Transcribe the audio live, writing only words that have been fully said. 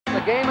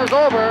the game is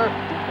over.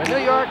 The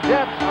New York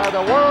Jets are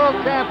the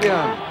world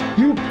champions.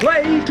 You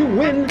play to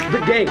win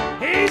the game.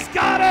 He's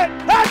got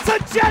it! That's a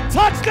Jet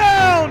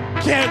touchdown!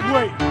 Can't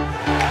wait!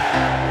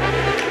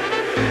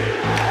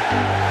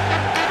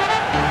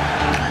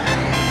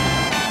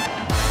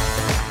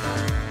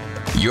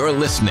 You're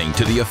listening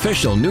to the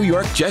official New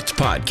York Jets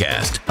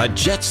podcast, a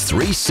Jets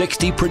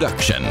 360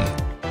 production.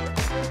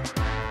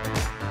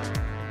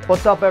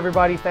 What's up,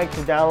 everybody? Thanks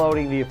for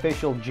downloading the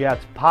official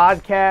Jets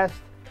podcast.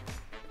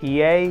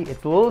 EA,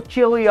 it's a little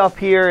chilly up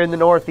here in the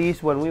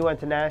Northeast. When we went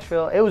to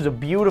Nashville, it was a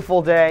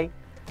beautiful day.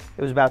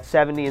 It was about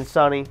 70 and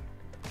sunny,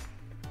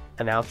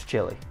 and now it's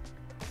chilly.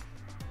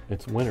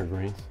 It's winter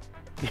greens.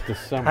 It's the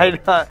summer.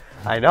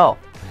 I know.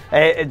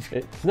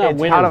 It's not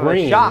winter kind of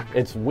green. A shock.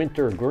 It's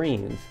winter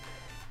greens.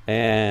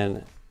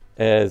 And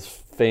as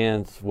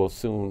fans will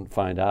soon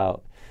find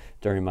out,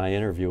 during my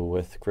interview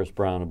with Chris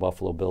Brown of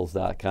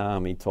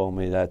BuffaloBills.com, he told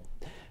me that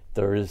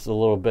there is a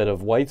little bit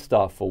of white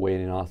stuff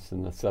awaiting us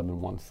in the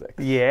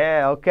 716.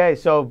 Yeah, okay.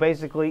 So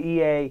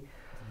basically, EA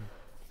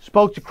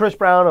spoke to Chris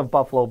Brown of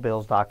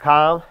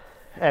BuffaloBills.com,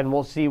 and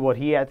we'll see what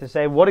he had to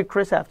say. What did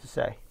Chris have to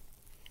say?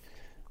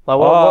 Like,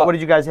 what did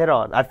you guys hit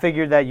on? I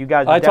figured that you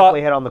guys would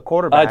definitely hit on the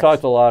quarterbacks. I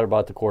talked a lot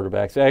about the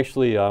quarterbacks.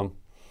 Actually,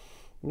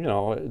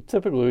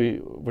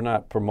 typically we're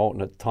not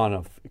promoting a ton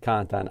of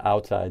content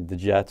outside the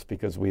Jets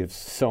because we have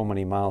so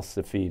many mouths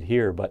to feed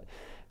here. But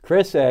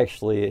Chris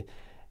actually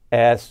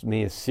asked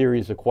me a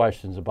series of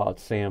questions about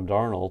Sam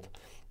Darnold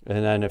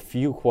and then a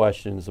few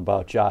questions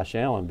about Josh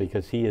Allen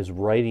because he is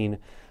writing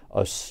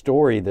a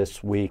story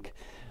this week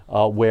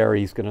where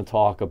he's going to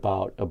talk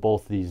about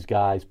both these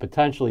guys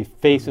potentially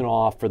facing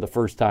off for the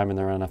first time in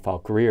their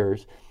NFL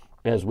careers.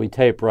 As we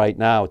tape right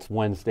now, it's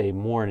Wednesday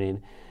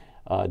morning.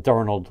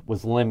 Darnold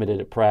was limited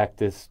at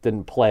practice,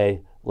 didn't play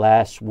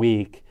last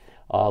week.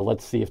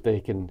 Let's see if they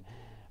can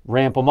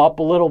ramp him up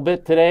a little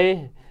bit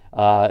today,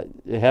 have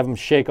him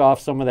shake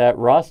off some of that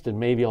rust, and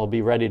maybe he'll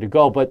be ready to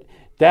go. But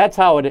that's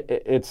how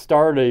it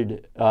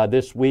started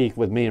this week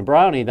with me and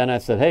Brownie. Then I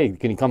said, hey,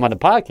 can you come on the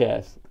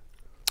podcast?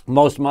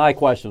 Most of my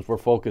questions were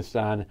focused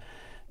on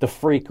the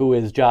freak who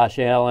is Josh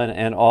Allen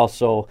and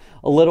also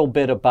a little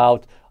bit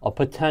about a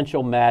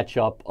potential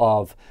matchup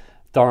of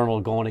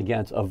Darnold going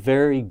against a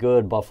very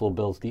good Buffalo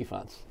Bills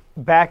defense.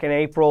 Back in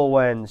April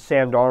when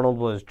Sam Darnold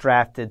was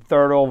drafted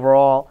 3rd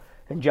overall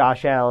and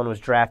Josh Allen was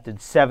drafted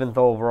 7th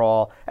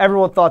overall,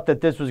 everyone thought that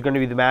this was going to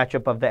be the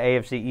matchup of the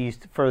AFC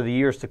East for the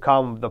years to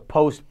come, the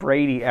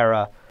post-Brady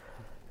era.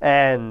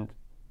 And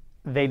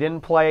they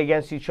didn't play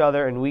against each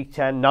other in Week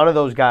 10. None of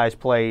those guys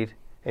played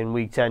in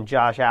Week 10.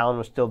 Josh Allen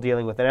was still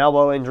dealing with an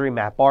elbow injury.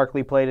 Matt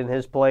Barkley played in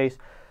his place.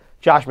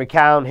 Josh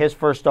McCown, his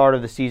first start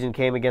of the season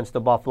came against the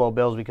Buffalo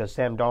Bills because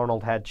Sam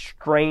Darnold had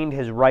strained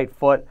his right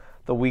foot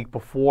the week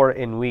before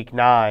in Week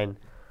 9.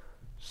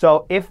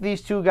 So if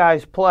these two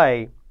guys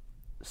play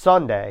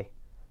Sunday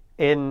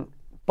in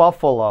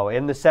Buffalo,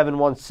 in the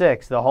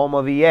 716, the home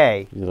of EA.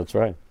 Yeah, that's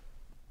right.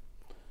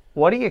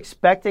 What are you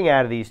expecting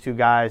out of these two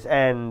guys?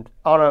 And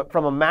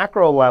from a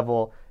macro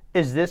level,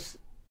 is this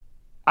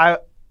I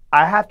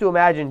have to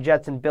imagine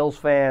Jets and Bills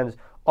fans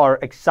are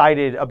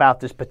excited about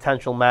this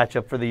potential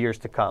matchup for the years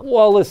to come.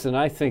 Well, listen,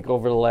 I think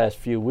over the last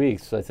few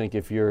weeks, I think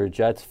if you're a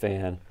Jets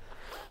fan,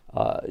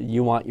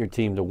 you want your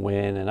team to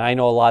win. And I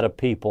know a lot of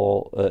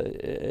people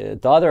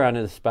at the other end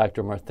of the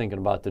spectrum are thinking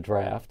about the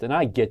draft, and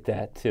I get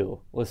that too.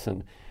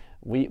 Listen,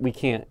 we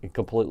can't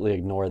completely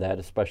ignore that,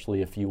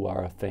 especially if you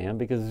are a fan,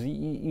 because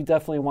you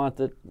definitely want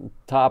the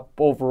top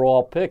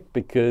overall pick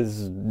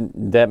because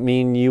that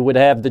means you would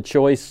have the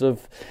choice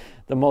of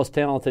the most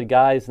talented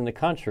guys in the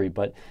country,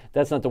 but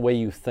that's not the way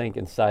you think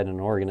inside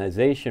an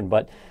organization.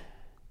 But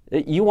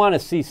you want to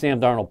see Sam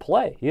Darnold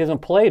play. He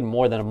hasn't played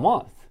more than a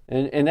month,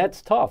 and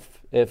that's tough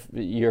if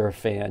you're a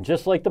fan.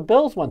 Just like the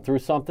Bills went through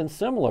something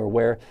similar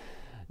where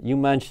you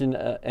mentioned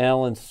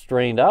Allen's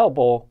strained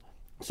elbow,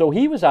 so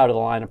he was out of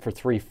the lineup for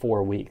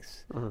 3-4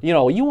 weeks. Mm-hmm.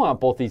 You want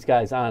both these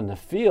guys on the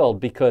field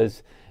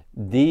because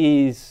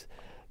these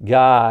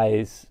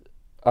guys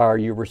are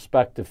your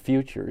respective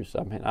futures.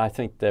 I mean, I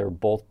think they're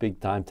both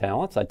big-time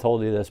talents. I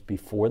told you this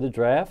before the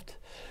draft,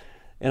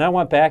 and I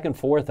went back and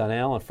forth on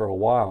Allen for a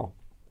while.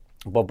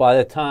 But by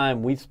the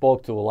time we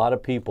spoke to a lot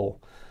of people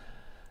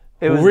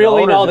who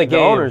really know the game.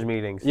 The owners'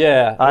 meetings.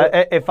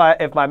 Yeah.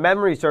 If my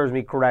memory serves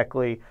me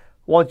correctly,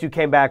 once you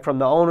came back from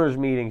the owners'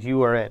 meetings, you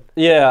were in.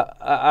 Yeah,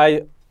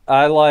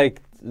 I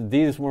like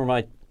these were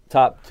my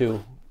top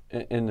two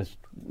in this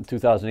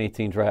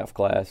 2018 draft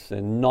class,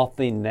 and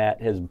nothing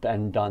that has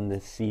been done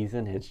this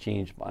season has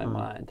changed my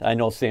mind. I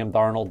know Sam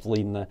Darnold's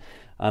leading the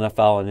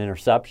NFL in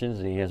interceptions,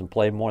 and he hasn't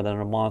played more than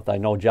a month. I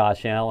know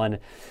Josh Allen,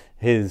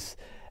 his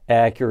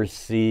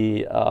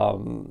accuracy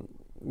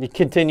it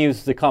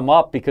continues to come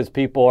up because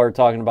people are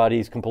talking about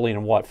he's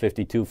completing,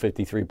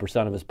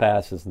 53% of his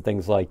passes and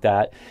things like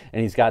that,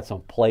 and he's got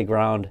some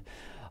playground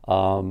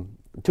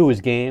to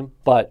his game.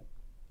 But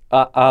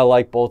I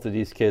like both of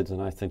these kids,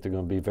 and I think they're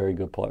going to be very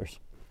good players.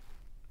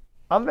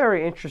 I'm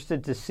very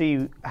interested to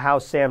see how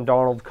Sam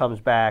Darnold comes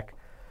back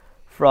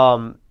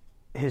from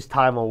his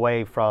time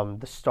away from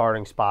the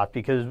starting spot,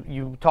 because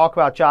you talk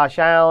about Josh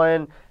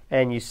Allen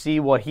and you see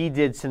what he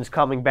did since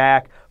coming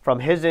back from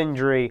his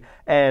injury,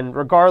 and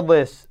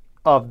regardless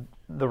of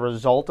the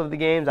result of the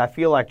games, I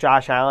feel like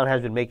Josh Allen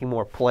has been making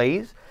more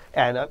plays.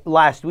 And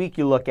last week,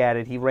 you look at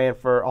it, he ran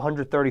for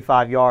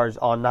 135 yards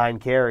on 9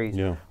 carries.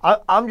 Yeah.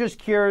 I'm just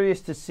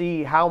curious to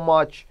see how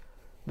much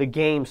the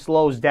game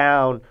slows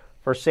down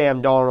for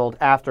Sam Darnold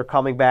after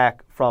coming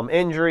back from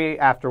injury,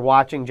 after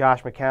watching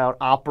Josh McCown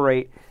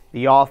operate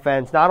the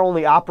offense, not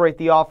only operate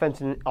the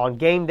offense on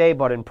game day,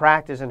 but in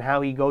practice, and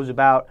how he goes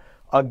about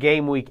a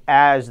game week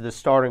as the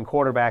starting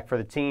quarterback for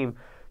the team.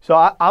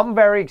 So I'm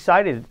very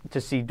excited to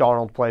see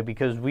Darnold play,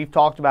 because we've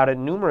talked about it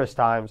numerous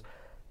times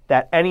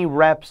that any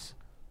reps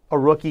a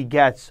rookie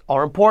gets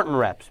are important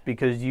reps,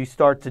 because you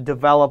start to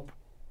develop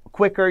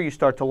quicker, you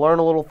start to learn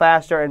a little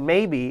faster, and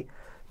maybe,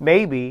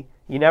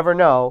 you never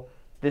know,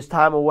 this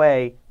time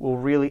away will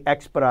really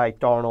expedite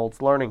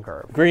Darnold's learning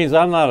curve. Greens,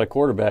 I'm not a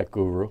quarterback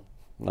guru.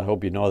 I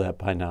hope you know that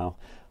by now.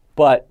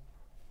 But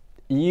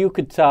you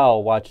could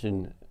tell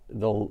watching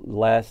the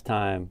last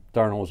time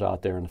Darnold was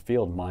out there in the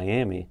field in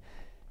Miami,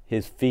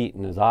 his feet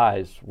and his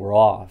eyes were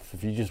off.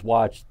 If you just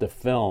watched the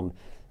film,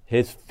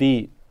 his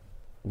feet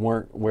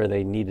weren't where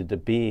they needed to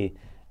be,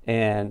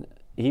 and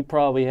he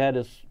probably had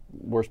his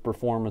worst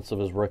performance of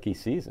his rookie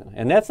season.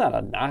 And that's not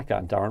a knock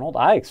on Darnold.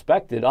 I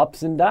expected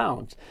ups and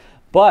downs.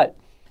 But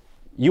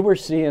you were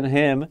seeing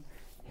him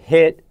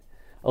hit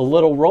a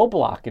little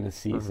roadblock in the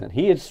season.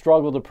 He had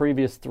struggled the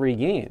previous 3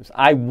 games.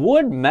 I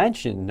would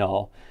mention,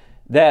 though,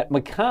 that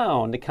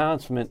McCown, the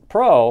consummate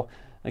pro,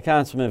 the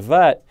consummate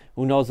vet,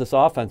 who knows this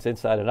offense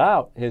inside and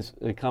out, has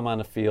come on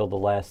the field the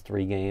last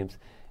 3 games.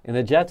 And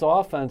the Jets'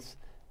 offense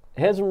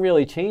hasn't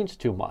really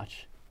changed too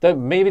much.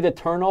 Maybe the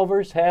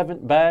turnovers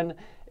haven't been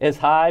as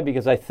high,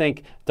 because I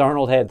think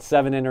Darnold had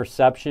 7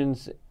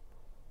 interceptions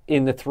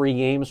in the 3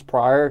 games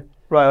prior.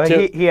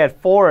 Right, he had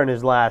 4 in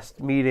his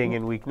last meeting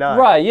in Week 9.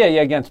 Right, yeah,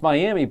 against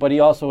Miami, but he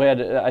also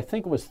had, I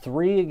think it was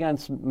 3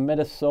 against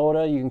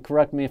Minnesota. You can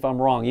correct me if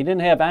I'm wrong. He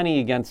didn't have any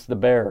against the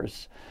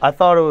Bears. I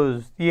thought it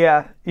was,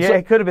 so,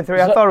 it could have been 3.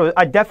 I thought it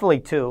was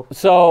definitely 2.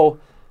 So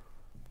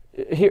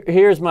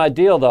here's my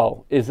deal,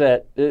 though, is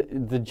that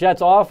the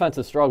Jets'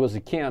 offensive struggles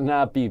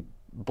cannot be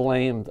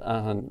blamed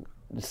on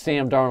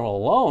Sam Darnold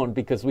alone,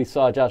 because we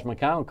saw Josh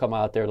McCown come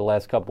out there the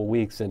last couple of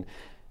weeks. And,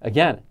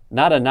 again,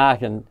 not a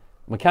knock on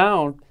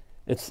McCown.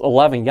 It's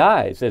 11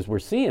 guys, as we're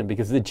seeing,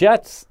 because the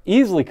Jets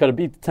easily could have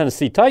beat the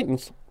Tennessee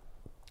Titans.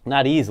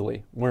 Not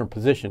easily. We're in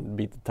position to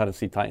beat the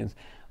Tennessee Titans.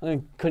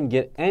 They couldn't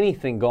get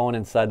anything going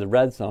inside the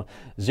red zone.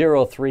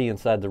 0-3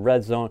 inside the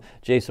red zone.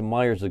 Jason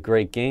Myers, a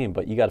great game,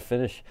 but you got to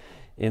finish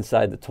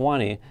inside the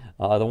 20.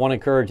 The one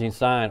encouraging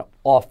sign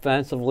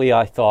offensively,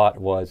 I thought,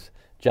 was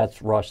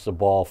Jets rushed the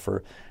ball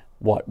for,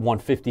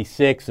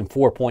 156 and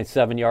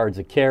 4.7 yards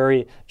a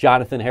carry.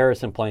 Jonathan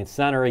Harrison playing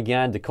center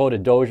again. Dakota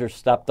Dozier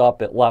stepped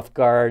up at left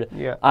guard.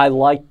 Yeah. I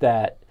like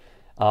that.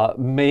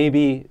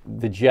 Maybe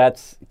the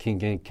Jets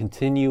can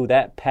continue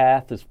that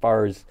path as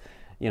far as,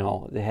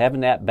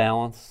 having that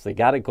balance. They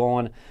got it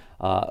going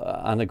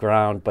on the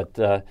ground. But,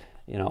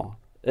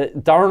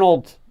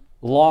 Darnold,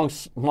 long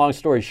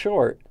story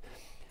short,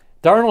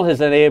 Darnold has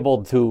been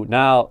able to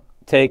now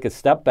take a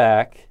step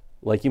back,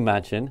 like you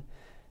mentioned,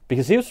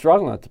 because he was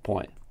struggling at the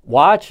point.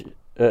 Watch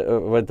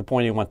at the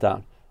point he went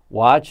down.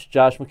 Watch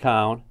Josh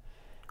McCown.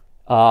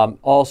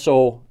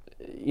 Also,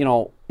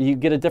 you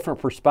get a different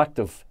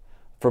perspective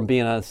from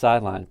being on the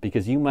sideline,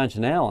 because you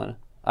mentioned Allen.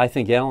 I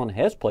think Allen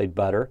has played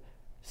better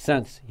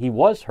since he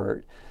was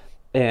hurt.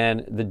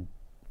 And the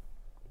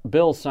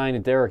Bills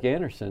signing Derek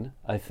Anderson,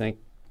 I think,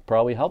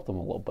 probably helped him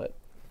a little bit.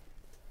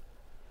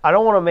 I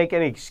don't want to make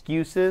any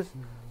excuses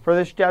for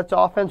this Jets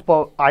offense,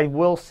 but I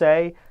will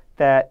say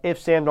that if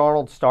Sam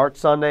Darnold starts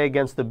Sunday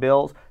against the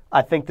Bills,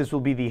 I think this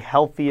will be the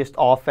healthiest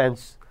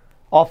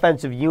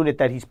offensive unit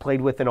that he's played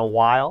with in a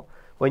while.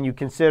 When you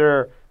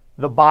consider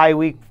the bye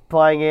week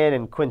playing in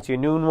and Quincy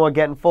Enunwa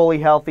getting fully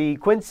healthy.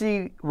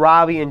 Quincy,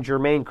 Robbie, and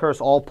Jermaine Kearse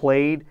all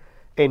played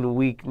in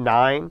Week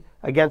 9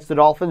 against the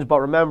Dolphins, but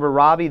remember,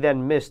 Robbie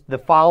then missed the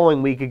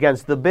following week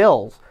against the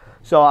Bills.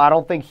 So I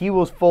don't think he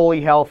was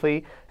fully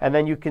healthy. And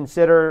then you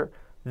consider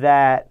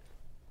that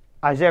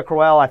Isaiah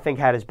Crowell, I think,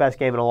 had his best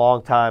game in a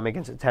long time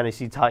against the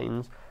Tennessee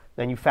Titans.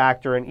 Then you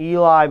factor in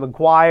Eli,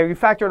 McGuire. You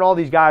factor in all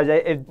these guys.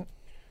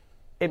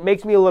 It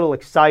makes me a little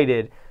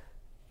excited,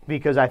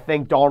 because I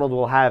think Darnold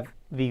will have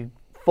the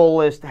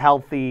fullest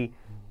healthy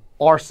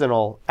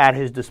arsenal at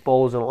his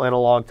disposal in a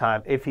long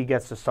time if he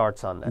gets to start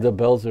Sunday. The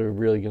Bills are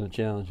really going to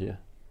challenge you.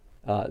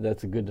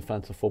 That's a good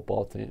defensive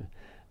football team.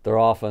 Their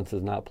offense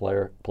is not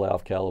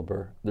playoff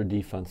caliber. Their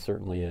defense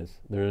certainly is.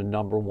 They're the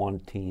number 1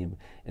 team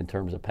in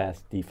terms of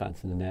pass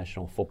defense in the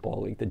National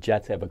Football League. The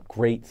Jets have a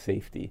great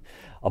safety,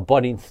 a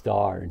budding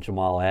star in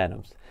Jamal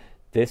Adams.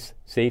 This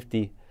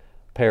safety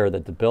pair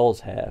that the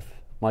Bills have,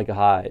 Micah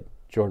Hyde,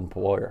 Jordan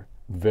Poyer,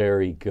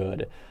 very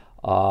good.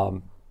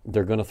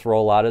 They're going to throw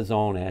a lot of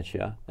zone at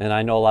you. And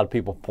I know a lot of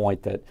people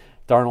point that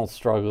Darnold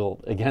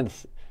struggled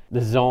against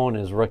the zone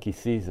in his rookie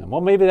season.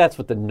 Well, maybe that's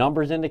what the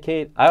numbers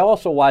indicate. I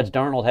also watched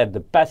Darnold have the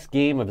best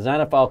game of his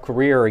NFL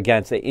career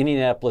against the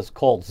Indianapolis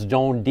Colts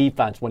zone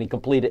defense when he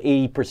completed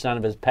 80%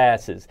 of his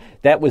passes.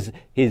 That was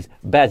his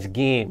best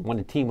game when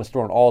the team was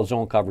throwing all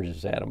zone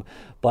coverages at him.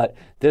 But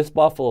this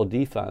Buffalo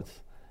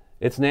defense,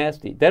 it's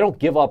nasty. They don't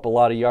give up a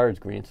lot of yards,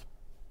 Greens.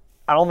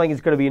 I don't think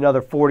it's going to be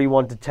another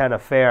 41-10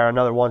 affair,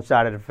 another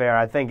one-sided affair.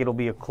 I think it'll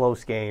be a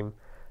close game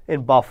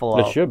in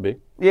Buffalo. It should be.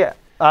 Yeah.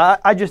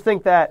 I just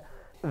think that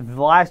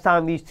the last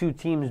time these two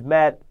teams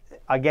met,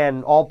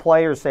 again, all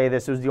players say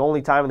this, it was the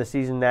only time in the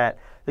season that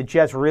the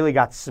Jets really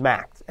got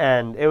smacked.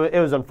 And it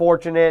was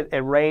unfortunate. It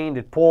rained.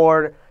 It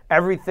poured.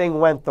 Everything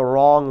went the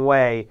wrong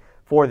way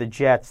for the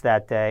Jets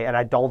that day, and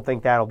I don't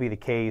think that'll be the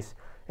case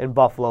in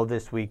Buffalo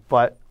this week.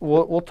 But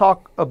we'll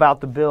talk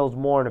about the Bills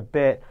more in a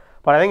bit.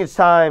 But I think it's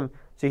time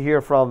to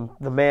hear from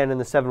the man in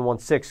the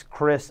 716,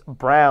 Chris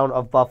Brown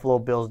of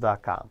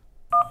BuffaloBills.com.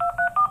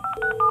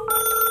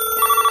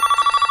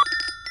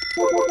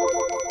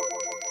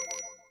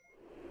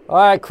 All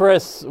right,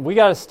 Chris, we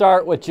got to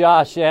start with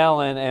Josh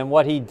Allen and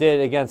what he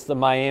did against the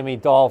Miami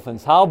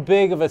Dolphins. How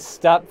big of a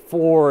step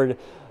forward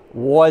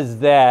was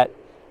that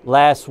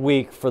last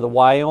week for the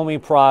Wyoming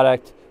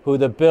product, who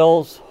the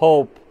Bills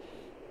hope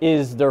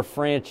is their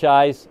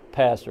franchise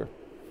passer?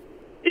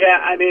 Yeah,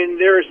 I mean,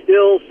 there is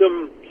still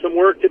some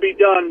work to be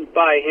done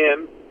by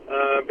him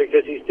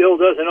because he still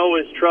doesn't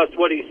always trust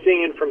what he's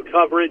seeing from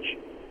coverage.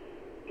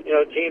 You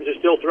know, teams are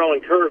still throwing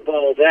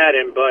curveballs at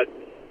him, but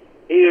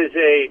he is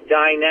a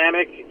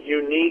dynamic,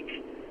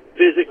 unique,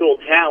 physical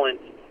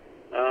talent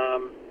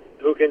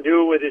who can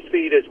do it with his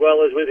feet as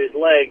well as with his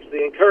legs.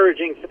 The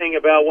encouraging thing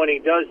about when he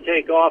does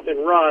take off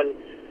and run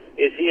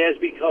is he has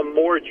become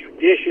more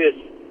judicious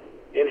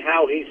in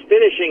how he's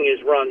finishing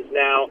his runs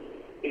now.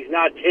 He's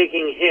not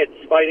taking hits,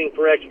 fighting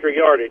for extra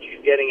yardage.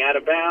 He's getting out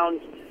of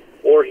bounds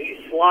or he's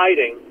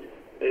sliding.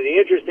 And the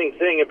interesting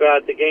thing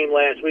about the game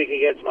last week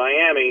against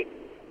Miami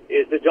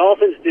is the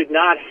Dolphins did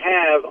not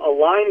have a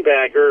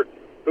linebacker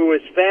who was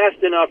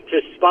fast enough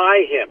to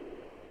spy him.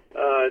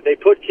 They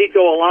put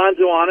Kiko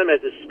Alonso on him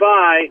as a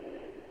spy,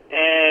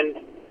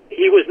 and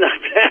he was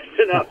not fast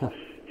enough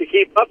to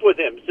keep up with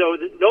him. So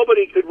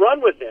nobody could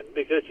run with him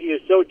because he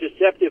is so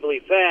deceptively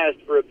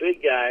fast for a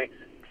big guy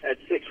at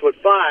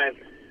 6'5".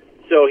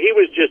 So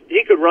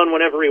he could run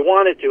whenever he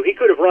wanted to. He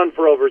could have run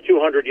for over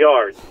 200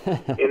 yards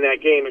in that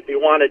game if he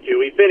wanted to.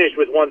 He finished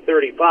with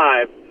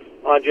 135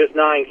 on just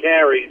 9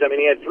 carries. I mean,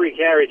 he had 3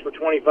 carries for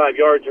 25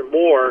 yards or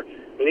more.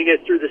 When he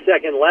gets through the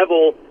second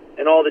level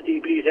and all the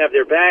DBs have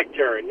their back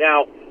turned.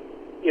 Now,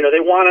 you know, they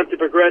want him to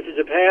progress as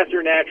a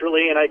passer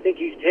naturally, and I think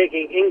he's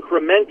taking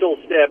incremental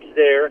steps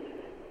there.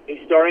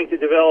 He's starting to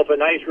develop a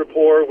nice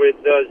rapport with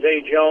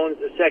Zay Jones,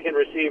 the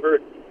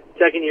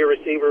second-year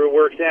receiver who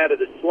works out of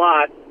the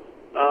slot.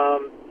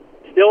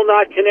 Still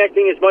not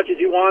connecting as much as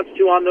he wants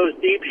to on those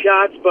deep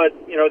shots, but,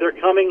 you know, they're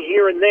coming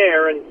here and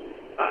there, and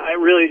I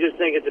really just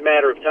think it's a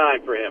matter of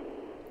time for him.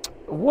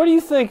 What do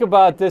you think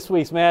about this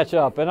week's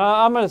matchup? And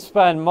I'm going to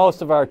spend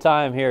most of our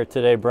time here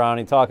today,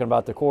 Brownie, talking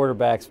about the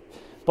quarterbacks.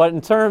 But in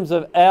terms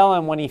of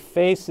Allen, when he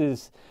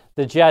faces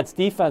the Jets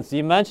defense,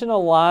 you mentioned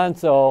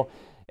Alonso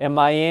and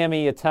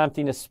Miami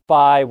attempting to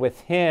spy with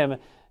him.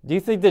 Do you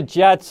think the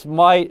Jets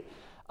might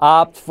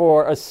opt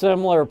for a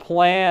similar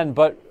plan,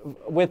 but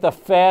with a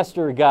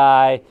faster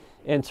guy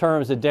in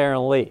terms of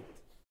Darren Lee?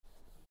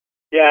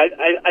 Yeah,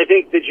 I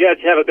think the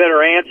Jets have a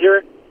better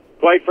answer,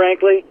 quite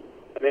frankly.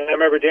 I mean, I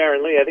remember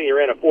Darren Lee, I think he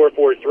ran a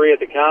 4.43 at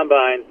the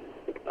Combine.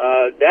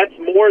 That's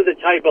more the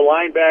type of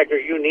linebacker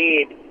you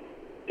need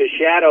to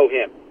shadow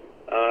him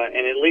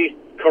and at least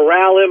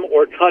corral him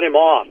or cut him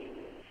off.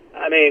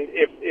 I mean,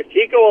 if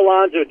Kiko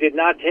Alonso did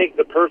not take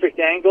the perfect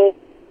angle,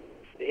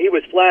 he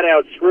was flat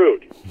out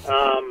screwed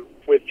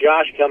with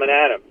Josh coming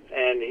at him.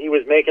 And he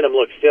was making him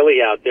look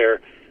silly out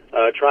there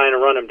trying to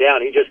run him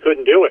down. He just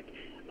couldn't do it.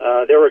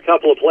 There were a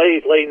couple of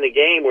plays late in the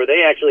game where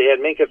they actually had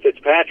Minkah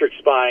Fitzpatrick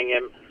spying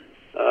him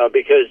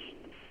because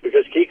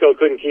Kiko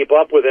couldn't keep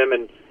up with him.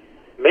 And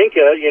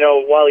Minkah, you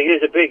know, while he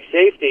is a big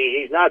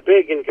safety, he's not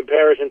big in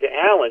comparison to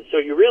Allen. So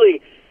you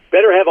really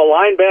better have a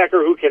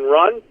linebacker who can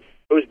run,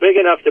 who's big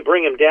enough to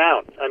bring him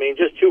down. I mean,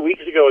 just 2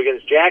 weeks ago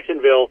against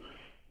Jacksonville,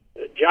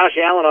 Josh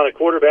Allen on a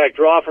quarterback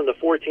draw from the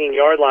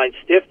 14-yard line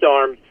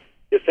stiffed-armed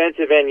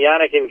defensive end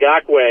Yannick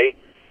Ngakoue,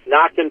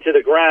 knocked him to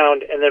the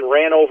ground, and then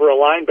ran over a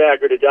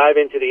linebacker to dive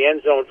into the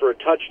end zone for a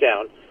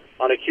touchdown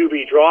on a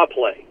QB draw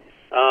play.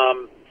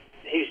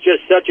 He's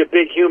just such a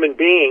big human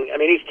being. I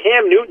mean, he's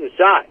Cam Newton's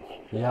size.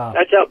 Yeah.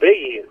 That's how big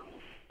he is.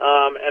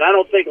 And I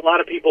don't think a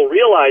lot of people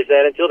realize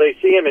that until they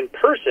see him in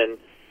person,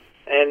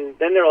 and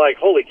then they're like,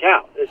 holy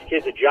cow, this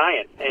kid's a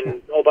giant.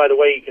 And, oh, by the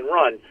way, he can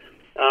run.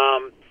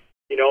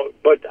 You know,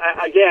 but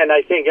again,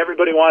 I think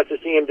everybody wants to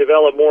see him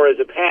develop more as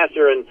a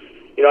passer, and,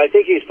 you know, I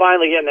think he's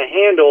finally getting a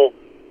handle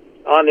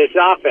on this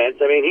offense.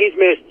 I mean, he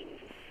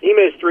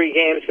missed 3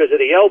 games because of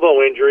the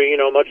elbow injury, you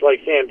know, much like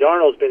Sam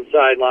Darnold's been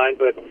sidelined,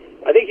 but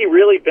I think he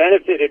really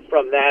benefited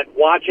from that,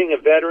 watching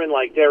a veteran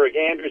like Derek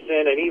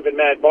Anderson and even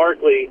Matt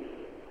Barkley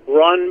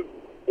run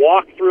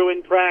walk through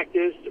in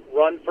practice,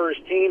 run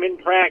first team in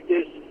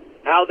practice,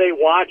 how they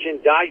watch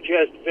and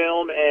digest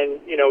film and,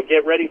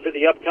 get ready for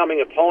the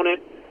upcoming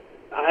opponent.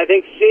 I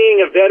think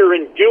seeing a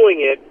veteran doing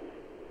it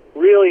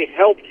really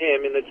helped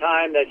him in the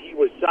time that he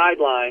was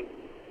sidelined.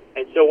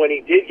 And so when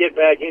he did get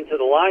back into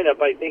the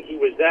lineup, I think he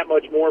was that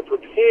much more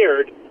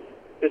prepared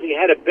because he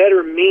had a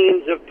better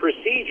means of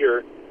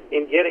procedure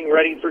in getting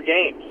ready for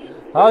games.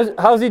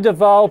 How's he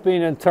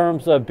developing in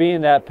terms of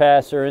being that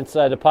passer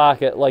inside the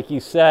pocket? Like you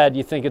said,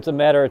 you think it's a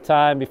matter of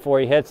time before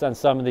he hits on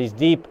some of these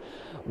deep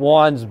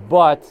ones,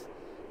 but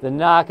the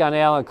knock on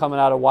Allen coming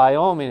out of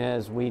Wyoming,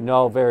 as we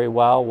know very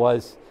well,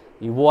 was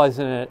he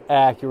wasn't an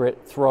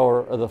accurate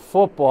thrower of the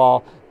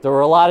football. There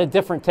were a lot of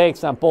different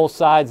takes on both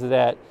sides of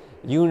that.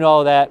 You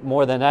know that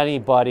more than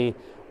anybody.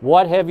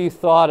 What have you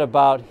thought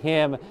about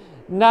him?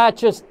 Not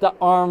just the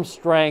arm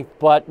strength,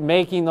 but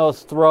making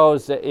those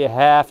throws that you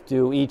have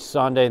to each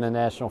Sunday in the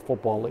National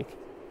Football League.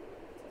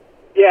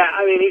 Yeah,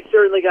 I mean, he's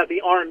certainly got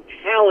the arm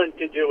talent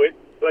to do it.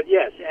 But,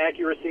 yes,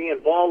 accuracy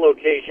and ball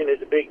location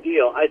is a big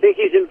deal. I think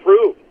he's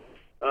improved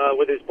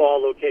with his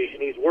ball location.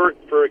 He's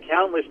worked for a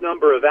countless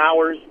number of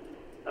hours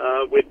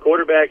with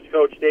quarterbacks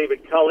coach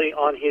David Culley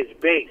on his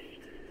base.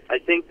 I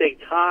think they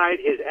tied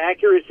his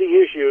accuracy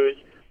issues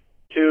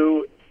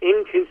to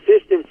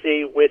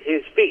inconsistency with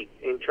his feet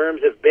in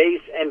terms of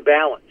base and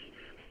balance.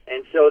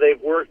 And so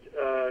they've worked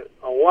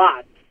a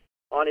lot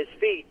on his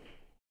feet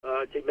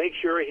to make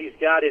sure he's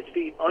got his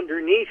feet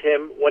underneath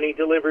him when he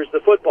delivers the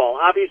football.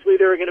 Obviously,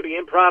 there are going to be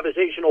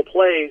improvisational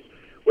plays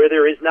where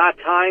there is not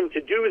time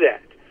to do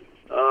that.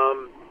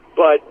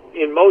 But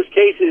in most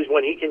cases,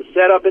 when he can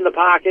set up in the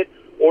pocket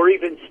or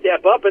even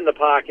step up in the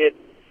pocket,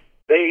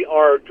 they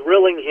are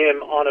drilling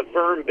him on a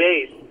firm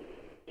base,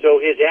 so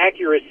his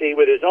accuracy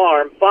with his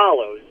arm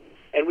follows.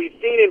 And we've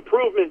seen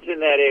improvements in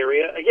that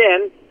area.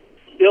 Again,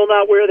 still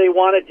not where they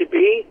want it to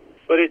be,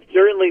 but it's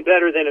certainly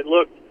better than it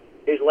looked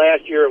his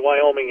last year at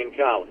Wyoming in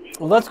college.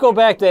 Well, let's go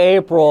back to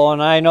April,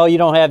 and I know you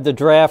don't have the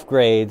draft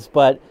grades,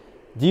 but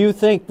do you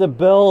think the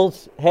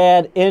Bills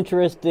had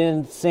interest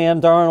in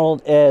Sam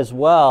Darnold as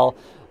well?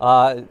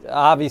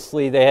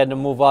 Obviously, they had to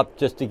move up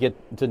just to get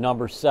to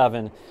number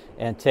 7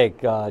 and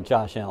take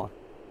Josh Allen.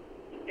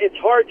 It's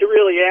hard to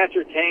really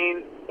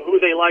ascertain who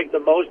they like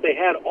the most. They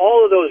had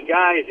all of those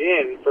guys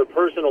in for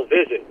personal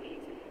visits.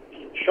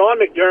 Sean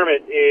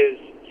McDermott is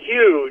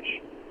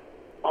huge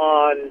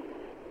on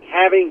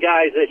having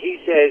guys that he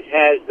says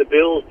has the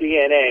Bills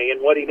DNA,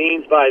 and what he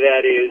means by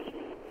that is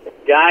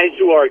guys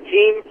who are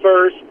team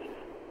first,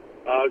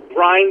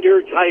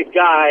 grinder type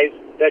guys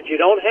that you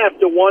don't have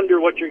to wonder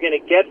what you're going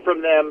to get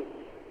from them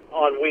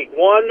on week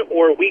 1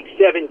 or week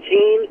 17.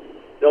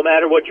 No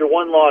matter what your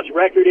one-loss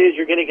record is,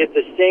 you're going to get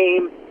the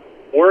same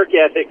work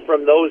ethic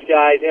from those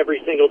guys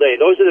every single day.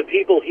 Those are the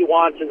people he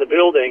wants in the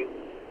building,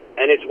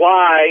 and it's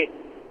why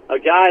a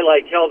guy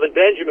like Kelvin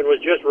Benjamin was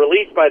just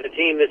released by the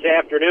team this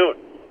afternoon.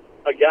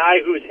 A guy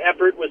whose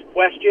effort was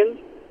questioned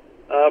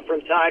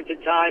from time to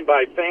time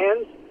by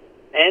fans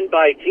and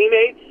by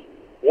teammates,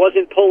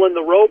 wasn't pulling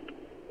the rope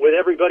with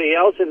everybody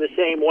else in the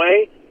same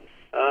way.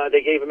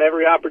 They gave him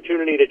every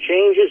opportunity to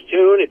change his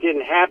tune. It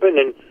didn't happen,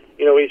 and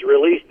he's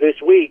released this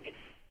week,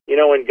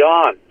 and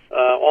gone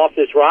off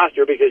this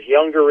roster because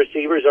younger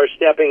receivers are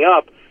stepping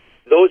up.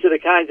 Those are the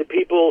kinds of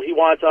people he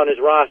wants on his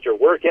roster,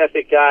 work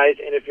ethic guys,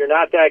 and if you're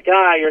not that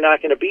guy, you're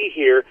not going to be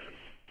here.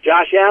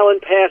 Josh Allen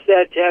passed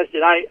that test,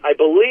 and I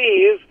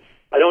believe,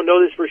 I don't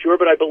know this for sure,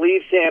 but I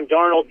believe Sam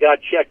Darnold got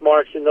check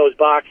marks in those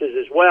boxes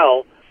as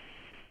well.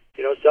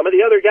 Some of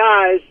the other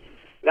guys,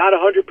 not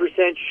 100%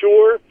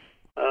 sure.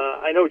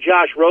 I know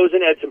Josh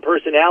Rosen had some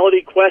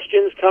personality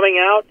questions coming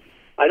out.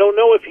 I don't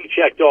know if he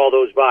checked all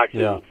those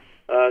boxes. Yeah.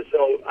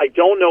 So I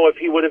don't know if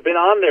he would have been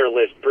on their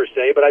list per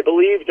se, but I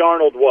believe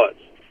Darnold was.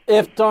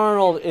 If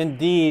Darnold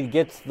indeed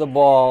gets the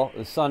ball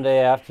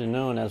Sunday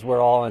afternoon, as we're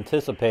all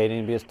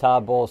anticipating, because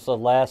Todd Bowles said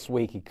last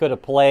week he could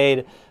have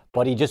played,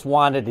 but he just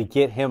wanted to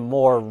get him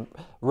more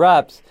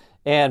reps.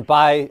 And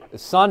by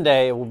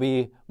Sunday, it will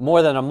be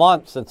more than a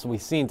month since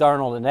we've seen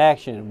Darnold in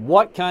action.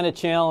 What kind of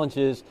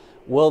challenges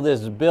will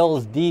this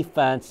Bills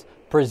defense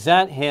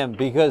present him?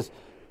 Because,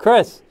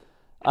 Chris,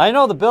 I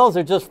know the Bills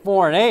are just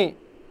 4-8,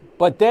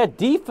 but that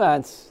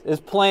defense is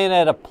playing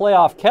at a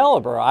playoff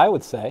caliber, I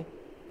would say.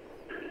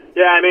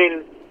 Yeah, I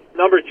mean,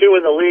 number 2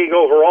 in the league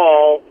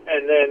overall,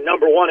 and then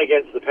number 1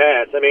 against the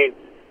pass. I mean,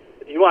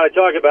 if you want to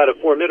talk about a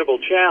formidable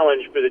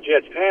challenge for the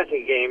Jets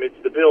passing game, it's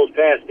the Bills'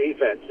 pass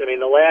defense. I mean,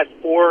 the last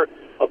 4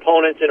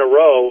 opponents in a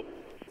row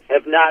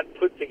have not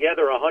put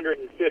together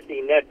 150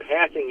 net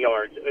passing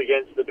yards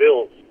against the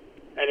Bills.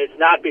 And it's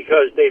not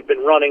because they've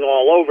been running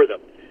all over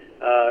them.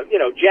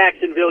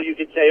 Jacksonville, you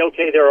could say,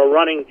 okay, they're a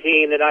running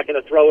team. They're not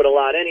going to throw it a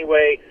lot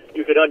anyway.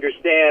 You could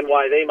understand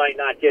why they might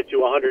not get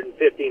to 150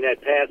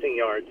 net passing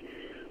yards.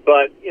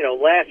 But,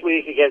 last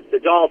week against the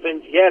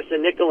Dolphins, yes, a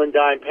nickel and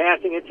dime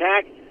passing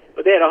attack,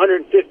 but they had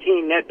 115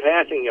 net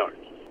passing yards.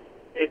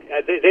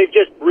 They've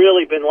just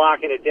really been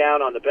locking it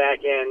down on the back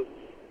end,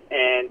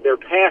 and their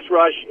pass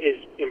rush is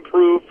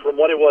improved from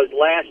what it was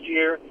last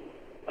year.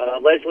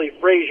 Leslie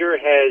Frazier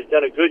has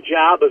done a good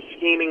job of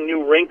scheming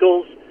new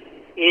wrinkles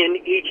in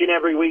each and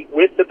every week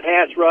with the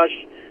pass rush.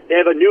 They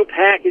have a new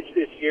package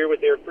this year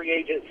with their free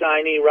agent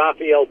signee,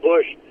 Raphael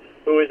Bush,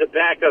 who is a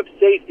backup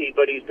safety,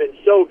 but he's been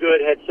so good,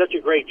 had such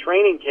a great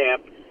training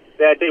camp,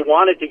 that they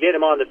wanted to get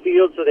him on the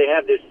field, so they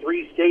have this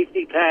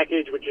 3-safety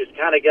package, which has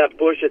kind of got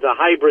Bush as a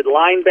hybrid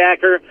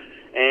linebacker,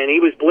 and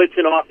he was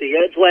blitzing off the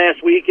edge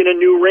last week in a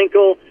new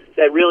wrinkle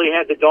that really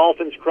had the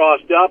Dolphins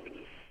crossed up.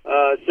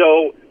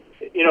 So,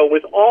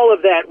 with all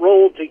of that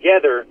rolled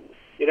together,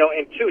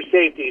 and 2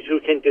 safeties who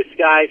can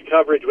disguise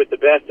coverage with the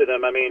best of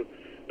them. I mean,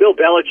 Bill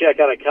Belichick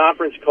on a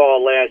conference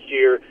call last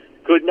year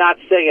could not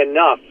say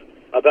enough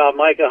about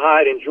Micah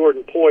Hyde and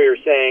Jordan Poyer,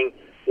 saying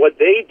what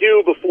they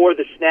do before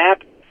the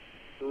snap,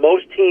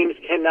 most teams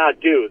cannot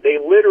do. They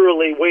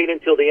literally wait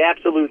until the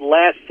absolute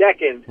last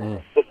second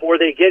before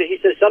they get it. He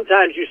says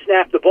sometimes you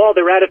snap the ball,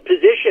 they're out of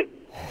position,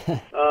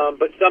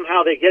 but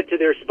somehow they get to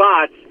their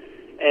spots,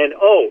 and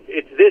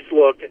it's this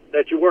look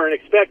that you weren't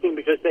expecting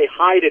because they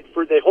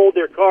they hold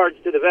their cards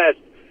to the vest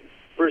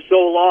for so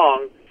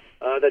long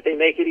that they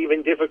make it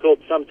even difficult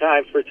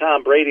sometimes for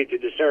Tom Brady to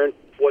discern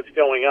what's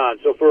going on.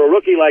 So for a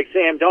rookie like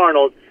Sam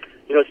Darnold,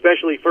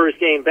 especially first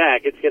game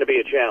back, it's going to be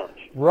a challenge.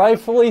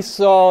 Rightfully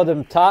so.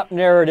 The top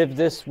narrative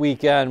this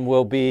weekend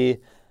will be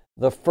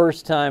the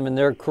first time in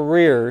their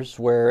careers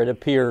where it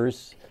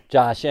appears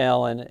Josh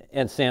Allen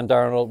and Sam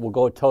Darnold will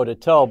go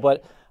toe-to-toe.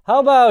 But how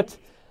about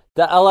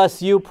the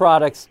LSU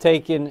products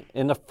taken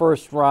in the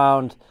first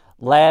round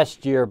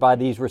last year by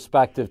these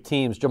respective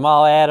teams?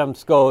 Jamal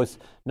Adams goes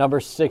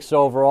number 6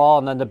 overall,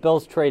 and then the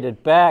Bills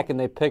traded back, and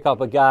they pick up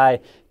a guy,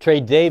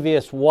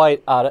 Tre'Davious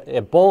White, out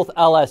of both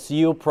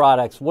LSU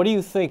products. What do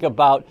you think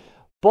about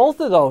both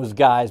of those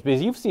guys?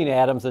 Because you've seen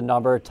Adams a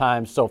number of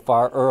times so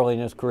far early in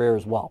his career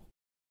as well.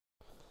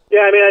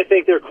 Yeah, I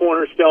think they're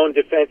cornerstone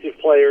defensive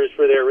players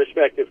for their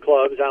respective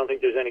clubs. I don't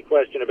think there's any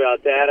question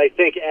about that. I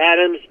think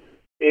Adams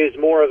is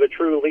more of a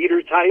true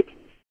leader type,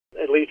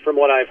 at least from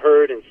what I've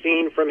heard and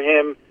seen from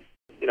him.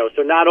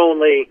 So not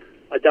only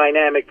a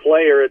dynamic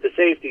player at the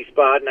safety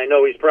spot, and I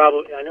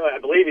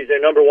believe he's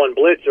their number 1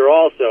 blitzer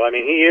also. I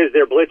mean, he is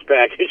their blitz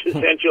package,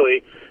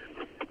 essentially.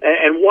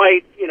 And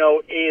White,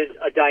 is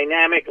a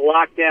dynamic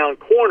lockdown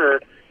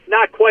corner,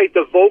 not quite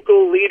the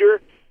vocal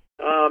leader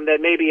that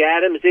maybe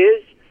Adams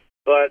is,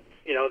 but,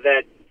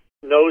 that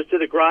nose to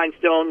the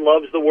grindstone,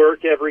 loves the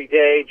work every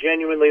day,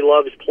 genuinely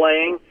loves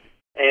playing,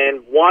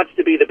 and wants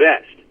to be the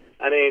best.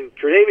 I mean,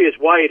 Tre'Davious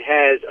White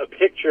has a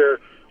picture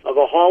of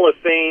a Hall of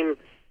Fame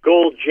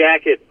gold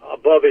jacket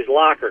above his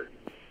locker,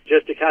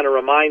 just to kind of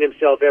remind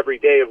himself every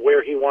day of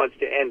where he wants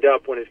to end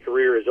up when his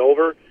career is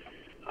over.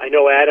 I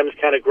know Adams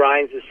kind of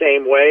grinds the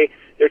same way.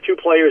 They're 2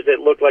 players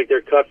that look like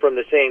they're cut from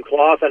the same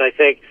cloth, and I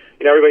think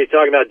everybody's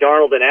talking about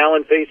Darnold and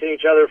Allen facing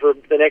each other for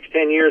the next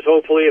 10 years,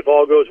 hopefully, if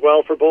all goes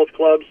well for both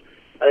clubs.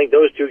 I think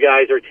those 2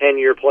 guys are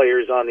 10-year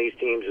players on these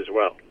teams as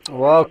well.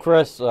 Well,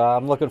 Chris,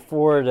 I'm looking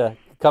forward to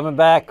coming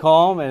back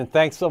home, and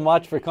thanks so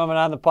much for coming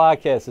on the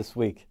podcast this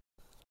week.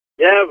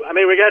 Yeah,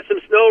 we got some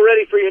snow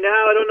ready for you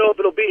now. I don't know if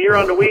it'll be here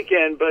on the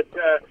weekend, but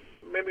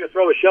maybe you'll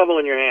throw a shovel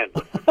in your hand.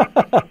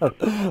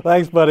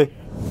 Thanks, buddy.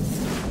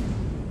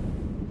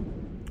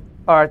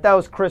 All right, that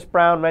was Chris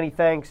Brown. Many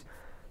thanks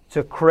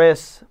to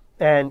Chris.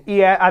 And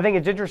I think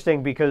it's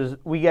interesting because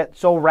we get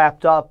so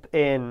wrapped up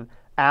in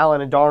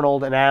Allen and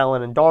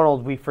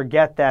Darnold, we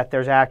forget that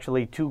there's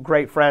actually 2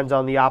 great friends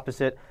on the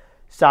opposite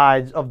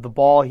sides of the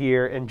ball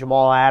here in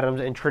Jamal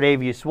Adams and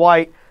Tre'Davious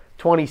White,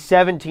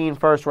 2017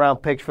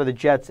 first-round picks for the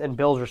Jets and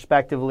Bills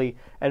respectively.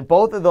 And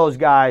both of those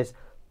guys,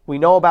 we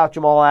know about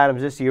Jamal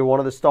Adams this year, one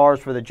of the stars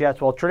for the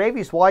Jets. Well,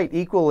 Tre'Davious White,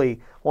 equally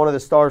one of the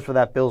stars for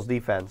that Bills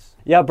defense.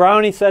 Yeah,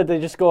 Brownie said they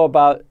just go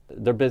about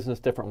their business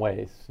different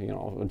ways.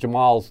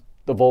 Jamal's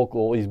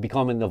he's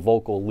becoming the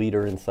vocal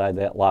leader inside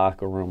that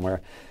locker room,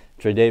 where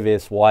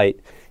Tre'Davious White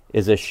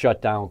is a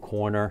shutdown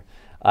corner.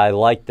 I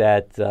like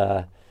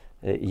that,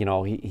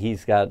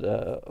 he's got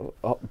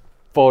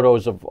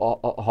photos of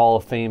a Hall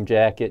of Fame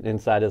jacket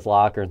inside his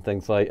locker and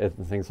things like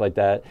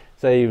that.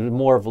 So he's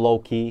more of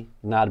low-key,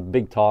 not a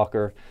big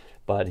talker,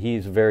 but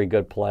he's a very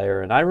good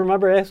player. And I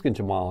remember asking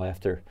Jamal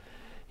after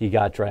he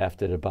got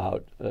drafted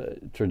about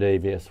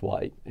Tre'Davious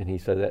White, and he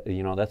said,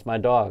 that's my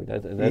dog.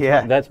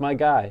 That's my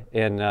guy.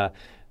 And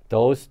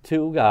those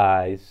 2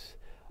 guys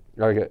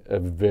are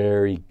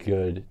very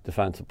good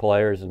defensive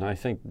players, and I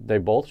think they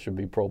both should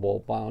be Pro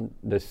Bowl bound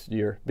this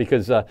year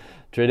because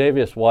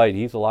Tre'Davious White,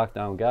 he's a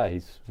lockdown guy.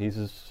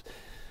 He's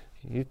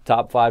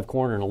top 5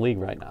 corner in the league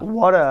right now.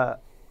 What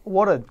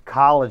a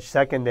college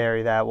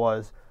secondary that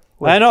was.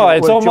 I know.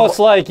 It's almost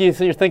like you're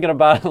thinking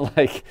about it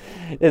like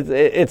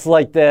it's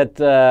like that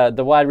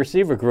the wide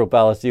receiver group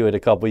LSU had a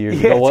couple years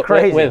ago with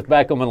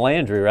Beckham and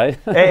Landry, right?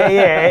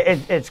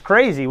 It's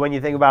crazy when you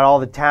think about all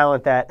the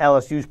talent that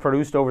LSU's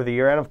produced over the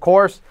year. And, of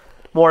course,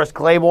 Morris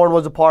Claiborne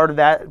was a part of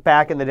that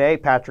back in the day.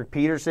 Patrick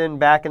Peterson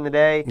back in the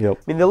day.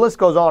 Yep. The list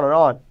goes on and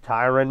on.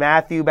 Tyrann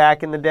Mathieu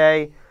back in the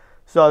day.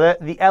 So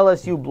the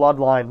LSU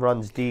bloodline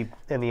runs deep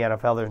in the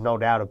NFL. There's no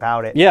doubt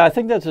about it. Yeah, I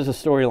think that's just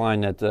a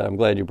storyline that I'm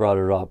glad you brought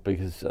it up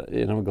because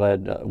and I'm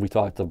glad we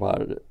talked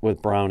about it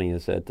with Brownie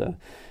is that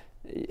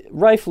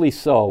rightfully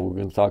so, we're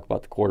going to talk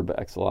about the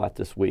quarterbacks a lot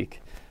this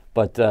week.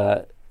 But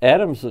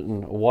Adams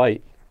and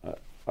White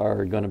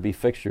are going to be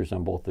fixtures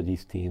on both of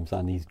these teams,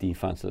 on these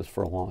defenses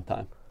for a long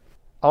time.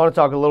 I want to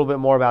talk a little bit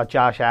more about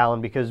Josh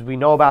Allen because we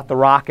know about the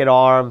rocket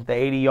arm, the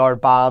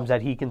 80-yard bombs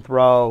that he can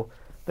throw,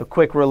 the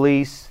quick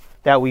release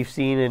that we've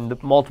seen in the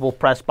multiple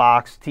press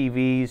box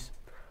TVs.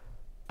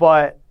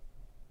 But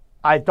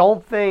I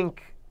don't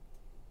think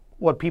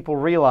what people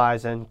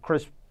realize, and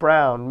Chris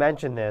Brown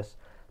mentioned this,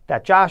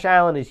 that Josh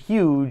Allen is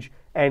huge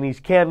and he's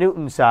Cam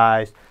Newton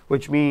sized,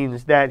 which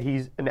means that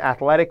he's an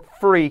athletic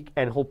freak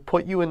and he'll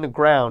put you in the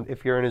ground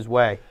if you're in his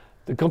way.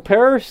 The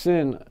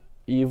comparison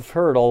you've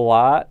heard a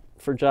lot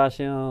for Josh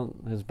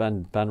Allen has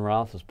been Ben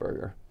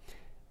Roethlisberger.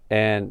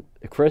 And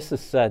Chris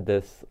has said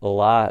this a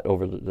lot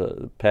over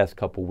the past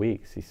couple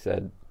weeks. He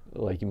said,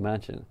 like you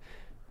mentioned,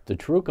 the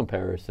true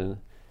comparison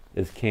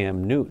is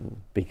Cam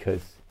Newton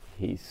because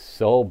he's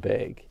so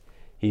big,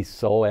 he's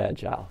so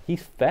agile,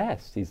 he's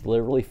fast, he's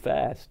literally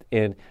fast.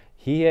 And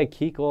he had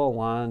Kiko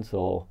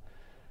Alonso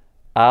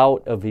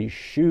out of his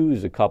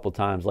shoes a couple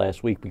times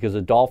last week because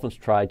the Dolphins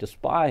tried to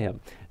spy him.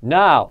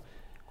 Now,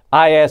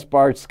 I asked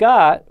Bart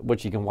Scott,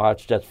 which you can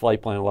watch Jets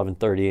Flight Plan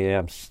 11:30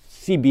 a.m.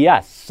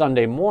 CBS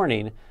Sunday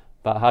morning,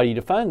 about how do you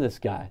defend this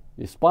guy?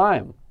 You spy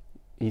him.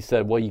 He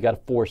said, well, you got to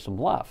force him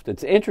left.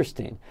 It's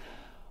interesting.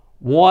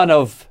 One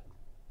of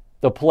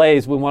the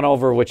plays we went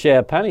over with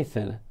Chad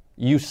Pennington,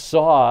 you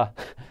saw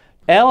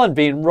Allen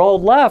being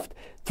rolled left,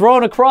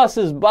 thrown across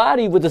his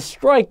body with a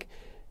strike.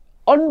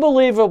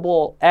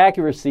 Unbelievable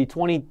accuracy,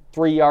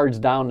 23 yards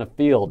down the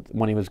field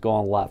when he was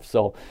going left.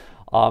 So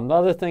the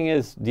other thing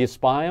is, do you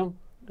spy him?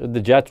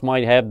 The Jets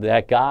might have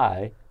that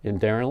guy in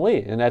Darren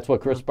Lee. And that's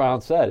what Chris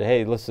Brown said.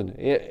 Hey, listen,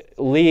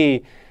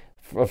 Lee,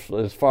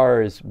 as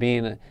far as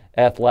being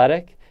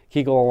athletic,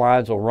 Kiko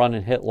Alonso will run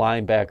and hit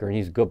linebacker, and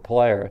he's a good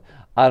player.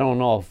 I don't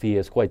know if he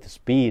has quite the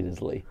speed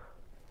as Lee.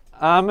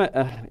 I'm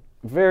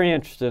very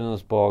interested in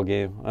this ball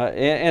game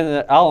and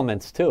the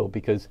elements, too,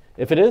 because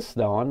if it is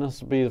snowing,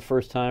 this will be the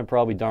first time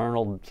probably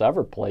Darnold's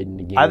ever played in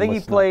the game. I think he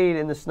played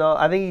in the snow.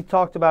 I think he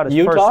talked about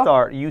his first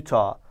start,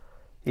 Utah.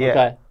 Yeah.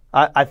 Okay.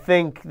 I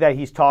think that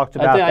he's talked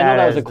about that. I know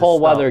that was as a cold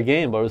weather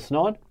game, but it was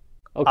snowing?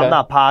 Okay. I'm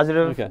not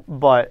positive,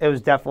 but it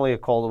was definitely a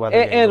cold weather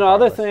game. And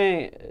another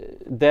thing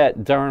that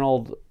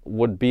Darnold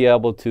would be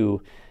able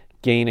to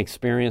gain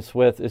experience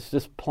with is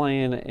just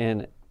playing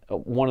in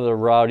one of the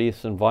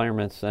rowdiest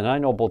environments. And I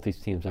know both these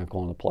teams aren't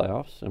going to the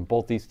playoffs, and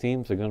both these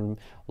teams are going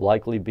to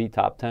likely be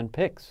top 10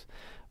 picks.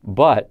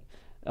 But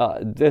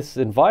this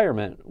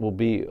environment will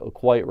be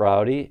quite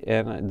rowdy,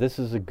 and this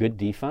is a good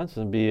defense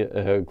and be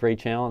a great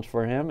challenge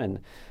for him. And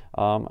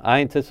I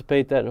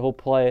anticipate that he'll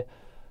play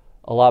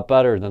a lot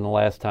better than the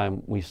last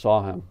time we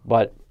saw him.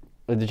 But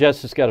the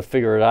Jets just got to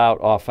figure it out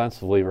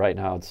offensively right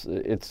now.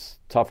 It's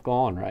tough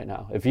going right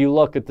now. If you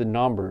look at the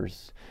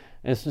numbers,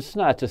 and it's just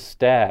not just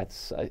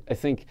stats. I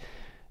think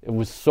it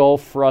was so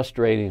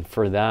frustrating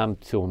for them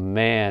to a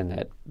man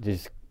that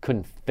just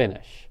couldn't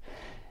finish.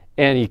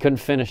 And he couldn't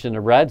finish in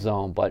the red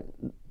zone, but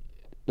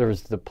there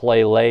was the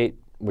play late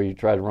where you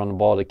try to run the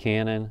ball to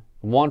Cannon.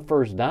 1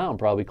 first down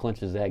probably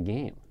clinches that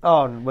game.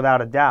 Oh,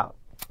 without a doubt.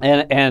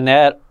 And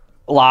that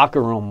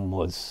locker room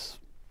was,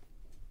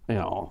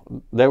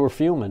 they were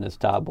fuming, as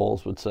Todd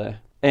Bowles would say.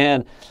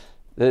 And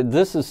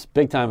this is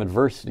big-time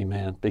adversity,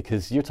 man,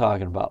 because you're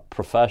talking about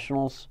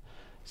professionals,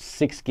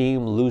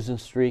 6-game losing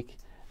streak.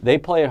 They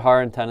played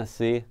hard in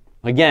Tennessee.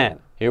 Again,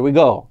 here we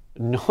go.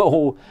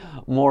 No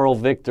moral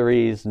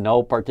victories,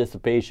 no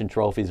participation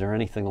trophies or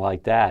anything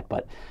like that,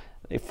 but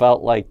they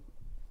felt like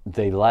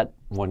they let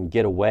one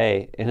get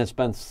away, and it's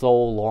been so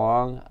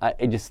long.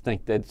 I just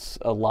think that's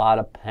a lot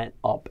of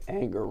pent-up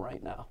anger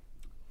right now.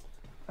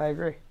 I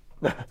agree.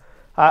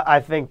 I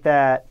think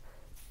that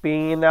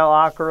being in that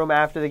locker room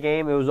after the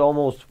game, it was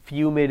almost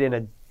fuming in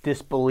a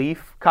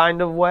disbelief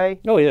kind of way.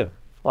 Oh, yeah.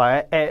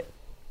 Like,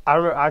 I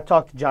remember I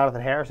talked to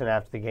Jonathan Harrison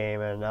after the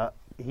game, and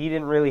he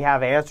didn't really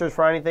have answers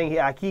for anything.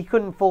 He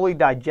couldn't fully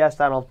digest,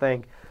 I don't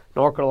think,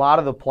 nor could a lot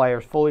of the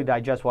players fully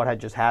digest what had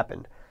just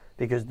happened,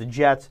 because the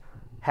Jets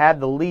had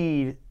the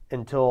lead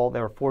until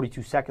there were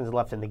 42 seconds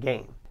left in the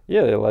game.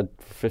 Yeah, they led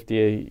for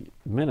 58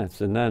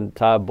 minutes, and then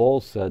Todd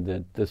Bowles said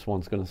that this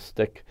one's going to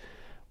stick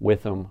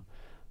with him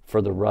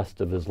for the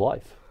rest of his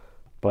life.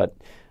 But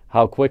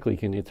how quickly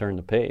can you turn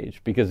the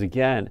page? Because,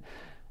 again,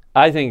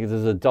 I think this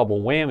is a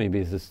double whammy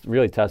because it's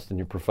really testing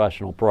your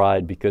professional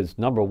pride because,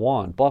 number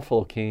one,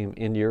 Buffalo came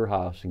into your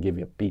house and gave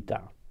you a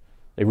beatdown.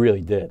 They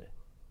really did.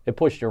 It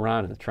pushed you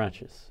around in the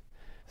trenches.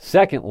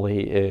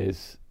 Secondly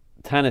is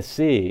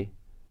Tennessee,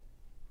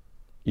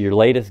 your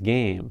latest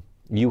game,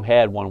 you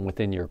had one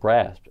within your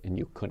grasp and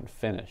you couldn't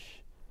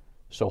finish.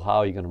 So how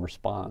are you going to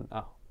respond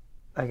now?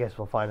 I guess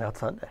we'll find out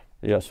Sunday.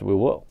 Yes, we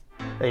will.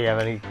 Do you have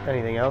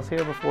anything else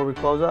here before we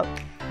close up?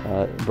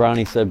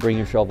 Brownie said, bring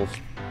your shovels.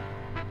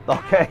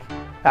 Okay,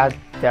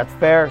 that's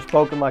fair.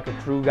 Spoken like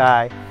a true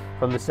guy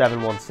from the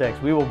 716.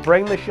 We will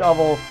bring the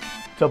shovel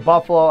to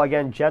Buffalo.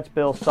 Again,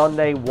 Jets-Bills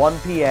Sunday, 1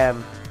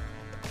 p.m.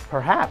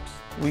 Perhaps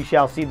we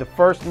shall see the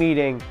first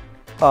meeting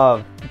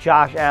of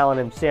Josh Allen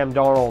and Sam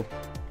Darnold,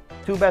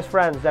 two best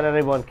friends that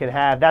anyone can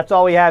have. That's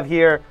all we have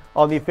here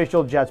on the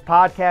Official Jets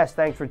Podcast.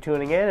 Thanks for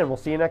tuning in, and we'll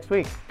see you next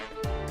week.